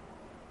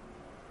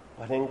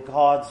 But in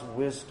God's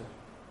wisdom,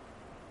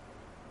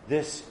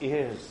 this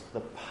is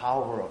the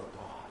power of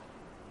God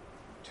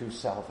to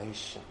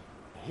salvation.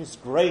 His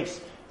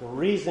grace, the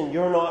reason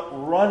you're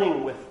not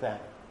running with them,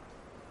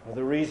 or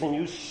the reason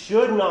you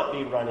should not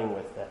be running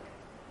with them,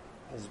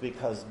 is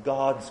because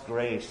God's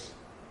grace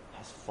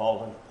has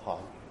fallen upon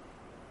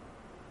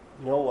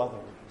you. No other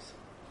reason.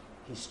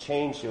 He's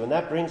changed you. And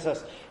that brings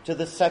us to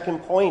the second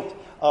point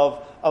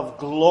of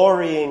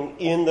glorying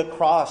in the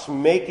cross,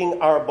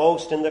 making our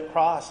boast in the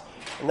cross.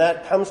 And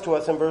that comes to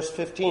us in verse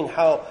 15,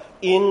 how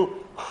in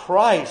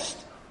Christ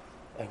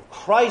and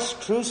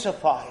Christ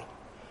crucified,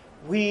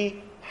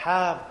 we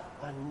have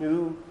a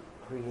new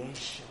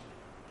creation.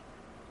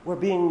 We're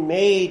being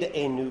made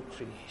a new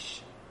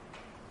creation.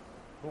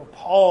 You know,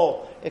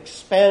 Paul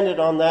expanded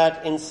on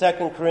that in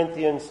 2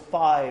 Corinthians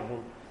 5,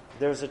 and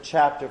there's a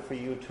chapter for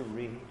you to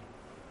read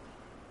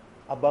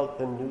about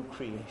the new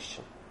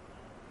creation.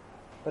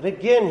 But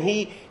again,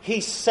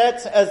 he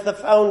sets as the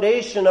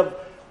foundation of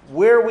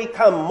where we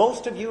come.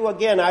 Most of you,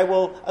 again, I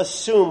will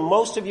assume,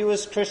 most of you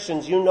as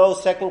Christians, you know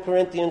 2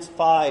 Corinthians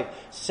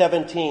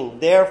 5:17.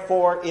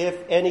 Therefore,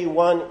 if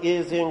anyone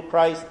is in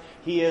Christ,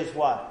 he is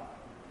what?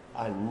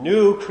 A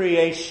new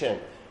creation.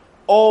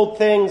 Old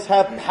things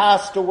have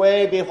passed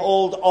away.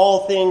 Behold,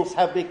 all things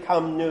have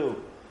become new.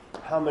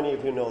 How many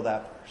of you know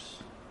that verse?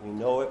 We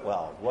know it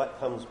well. What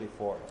comes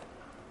before it?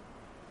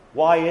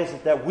 Why is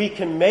it that we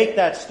can make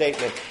that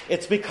statement?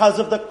 It's because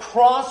of the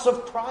cross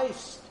of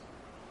Christ.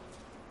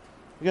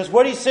 Because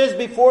what he says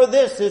before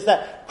this is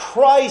that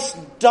Christ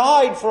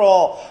died for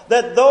all,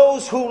 that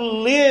those who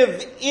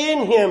live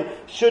in him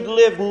should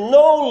live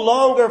no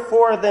longer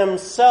for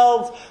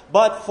themselves,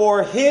 but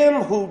for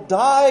him who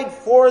died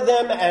for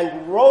them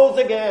and rose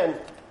again.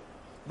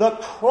 The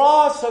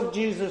cross of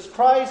Jesus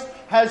Christ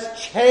has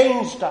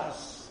changed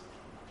us.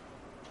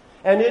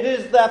 And it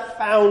is the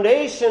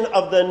foundation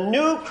of the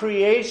new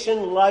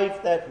creation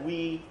life that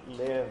we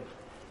live.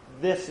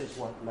 This is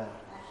what matters.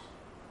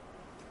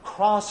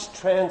 Cross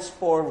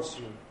transforms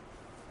you.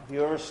 Have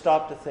you ever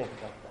stopped to think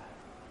about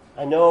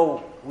that? I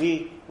know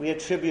we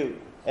attribute,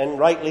 and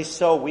rightly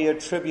so, we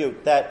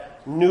attribute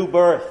that new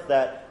birth,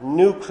 that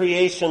new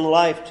creation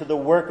life to the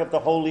work of the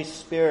Holy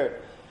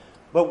Spirit.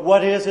 But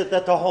what is it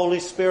that the Holy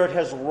Spirit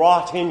has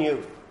wrought in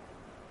you?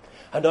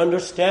 An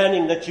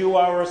understanding that you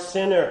are a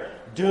sinner,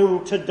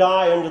 doomed to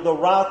die under the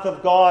wrath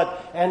of God,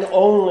 and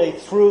only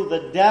through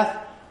the death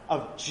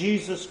of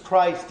Jesus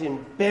Christ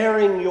in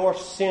bearing your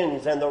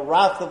sins and the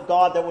wrath of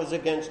God that was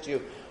against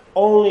you,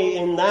 only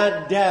in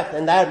that death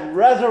and that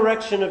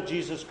resurrection of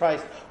Jesus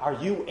Christ are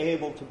you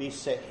able to be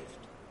saved.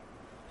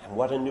 And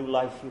what a new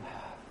life you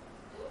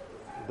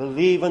have.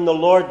 Believe in the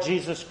Lord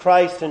Jesus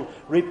Christ and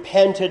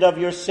repented of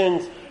your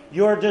sins.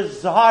 Your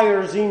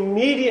desires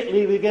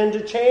immediately begin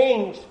to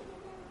change.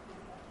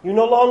 You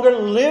no longer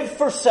live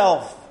for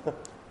self.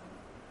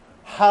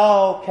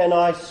 How can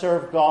I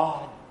serve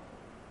God?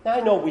 Now,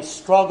 I know we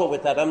struggle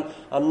with that.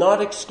 I'm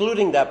not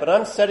excluding that, but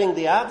I'm setting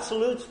the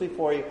absolutes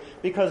before you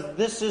because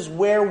this is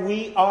where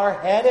we are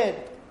headed.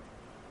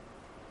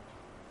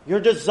 Your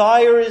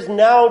desire is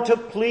now to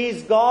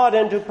please God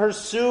and to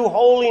pursue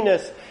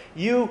holiness.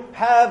 You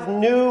have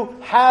new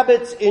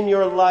habits in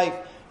your life.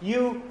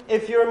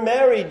 If you're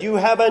married, you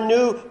have a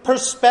new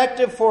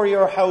perspective for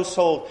your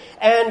household.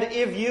 And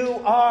if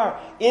you are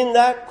in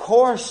that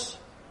course,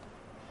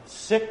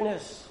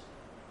 sickness,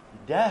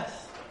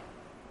 death,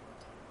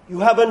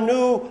 you have a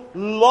new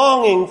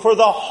longing for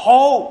the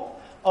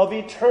hope of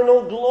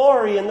eternal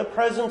glory in the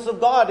presence of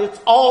God. It's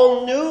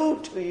all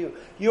new to you.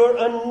 You're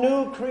a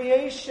new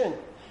creation.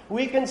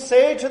 We can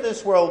say to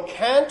this world,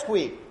 can't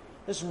we?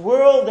 This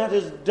world that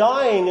is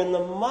dying in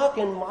the muck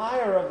and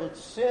mire of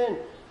its sin,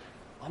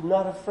 I'm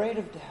not afraid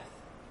of death.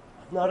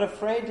 I'm not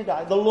afraid to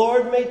die. The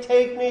Lord may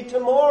take me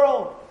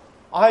tomorrow.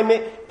 I may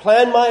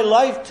plan my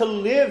life to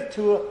live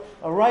to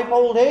a ripe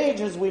old age,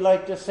 as we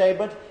like to say,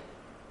 but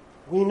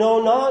we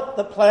know not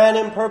the plan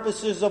and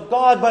purposes of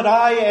God, but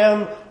I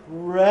am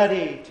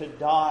ready to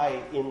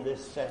die in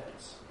this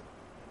sense.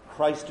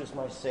 Christ is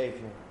my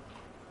Savior.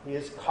 He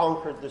has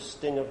conquered the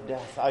sting of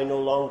death. I no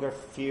longer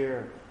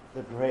fear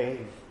the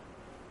grave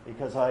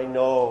because I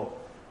know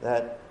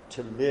that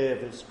to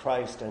live is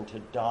Christ and to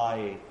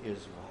die is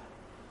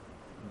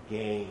what?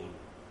 Gain.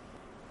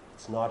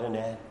 It's not an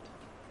end.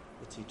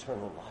 It's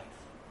eternal life.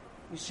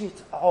 You see,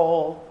 it's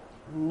all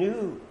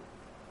new.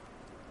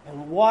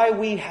 And why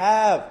we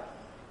have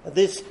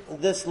this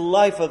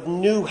life of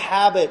new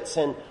habits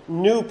and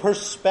new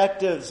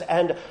perspectives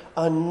and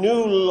a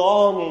new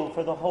longing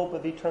for the hope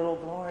of eternal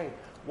glory.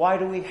 Why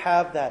do we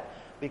have that?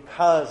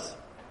 Because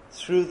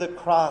through the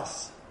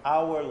cross,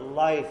 our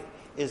life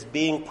is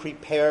being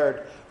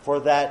prepared for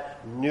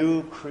that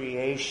new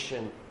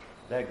creation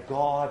that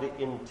God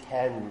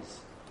intends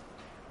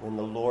when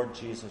the Lord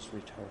Jesus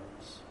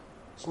returns.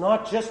 It's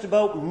not just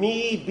about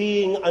me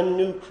being a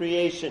new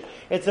creation.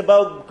 It's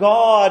about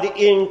God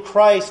in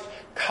Christ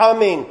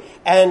coming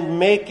and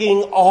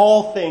making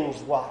all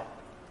things what?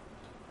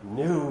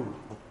 New.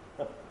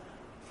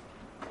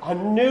 A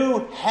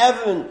new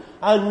heaven,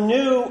 a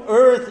new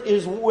earth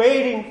is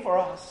waiting for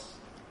us.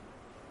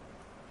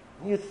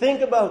 You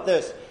think about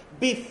this.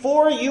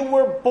 Before you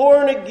were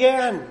born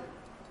again,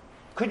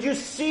 could you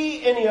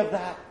see any of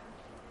that?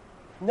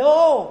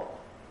 No.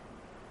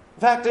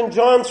 In fact, in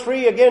John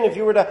 3, again, if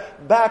you were to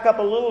back up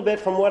a little bit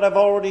from what I've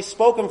already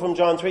spoken from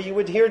John 3, you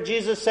would hear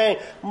Jesus saying,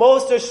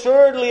 "Most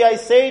assuredly I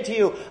say to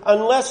you,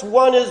 unless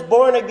one is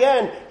born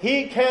again,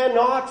 he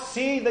cannot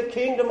see the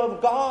kingdom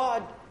of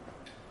God."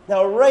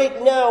 Now,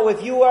 right now,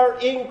 if you are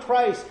in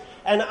Christ,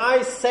 and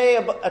I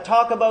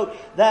talk about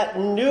that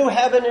new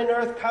heaven and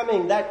earth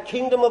coming, that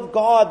kingdom of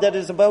God that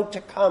is about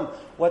to come,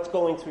 what's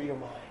going through your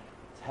mind?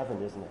 It's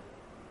heaven, isn't it?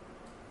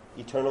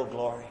 Eternal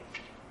glory.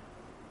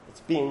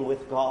 It's being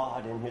with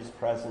God in His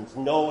presence,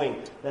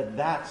 knowing that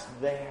that's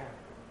there.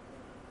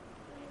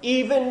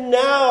 Even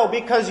now,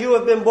 because you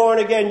have been born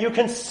again, you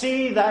can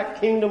see that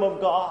kingdom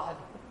of God.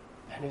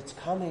 And it's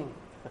coming.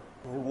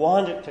 We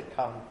want it to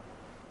come.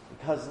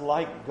 Because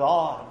like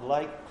God,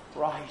 like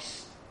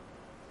Christ,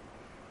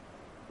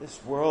 this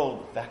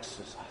world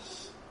vexes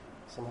us.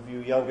 Some of you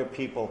younger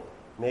people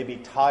may be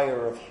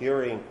tired of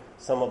hearing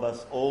some of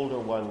us older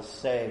ones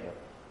say that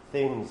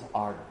things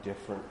are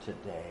different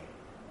today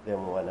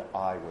than when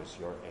I was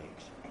your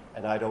age.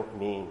 And I don't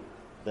mean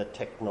the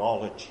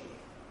technology.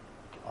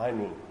 I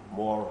mean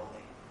morally.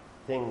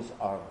 Things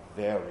are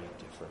very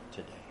different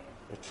today.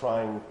 We're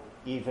trying,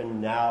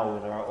 even now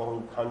in our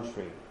own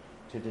country,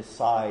 to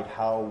decide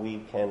how we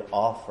can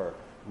offer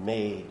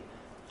aid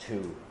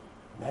to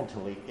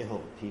mentally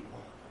ill people.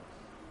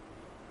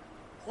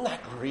 Doesn't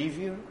that grieve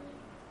you?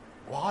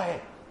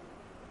 Why?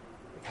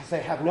 Because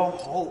they have no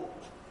hope.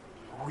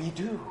 We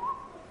do.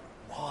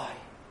 Why?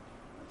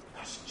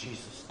 Because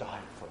Jesus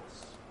died for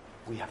us.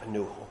 We have a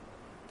new hope.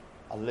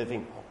 A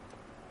living hope.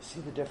 See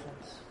the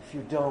difference? If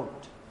you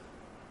don't,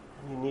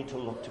 you need to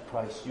look to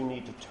Christ. You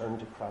need to turn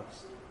to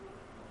Christ.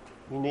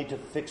 You need to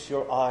fix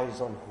your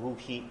eyes on who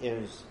he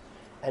is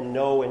and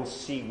know and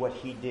see what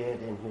he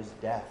did in his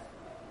death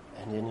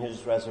and in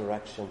his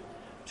resurrection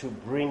to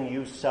bring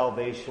you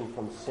salvation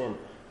from sin,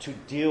 to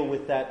deal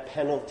with that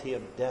penalty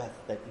of death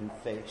that you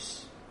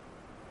face.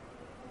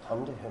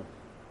 Come to him.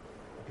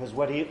 Because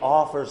what he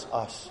offers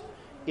us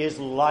is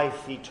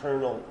life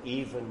eternal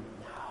even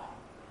now.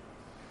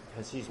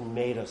 Because he's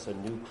made us a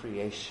new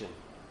creation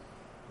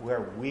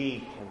where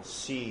we can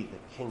see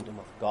the kingdom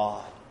of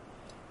God.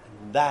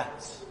 And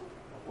that's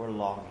what we're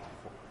longing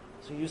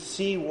for. So you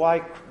see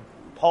why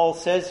Paul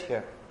says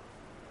here,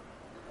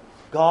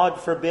 God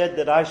forbid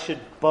that I should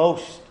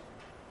boast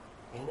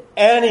in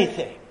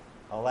anything,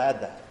 I'll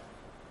add that,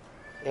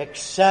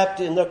 except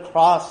in the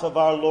cross of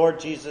our Lord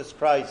Jesus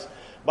Christ,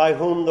 by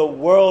whom the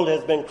world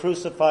has been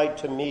crucified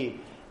to me,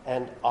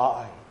 and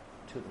I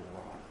to the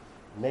world.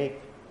 Make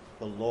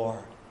the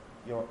Lord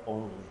your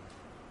only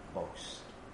boast.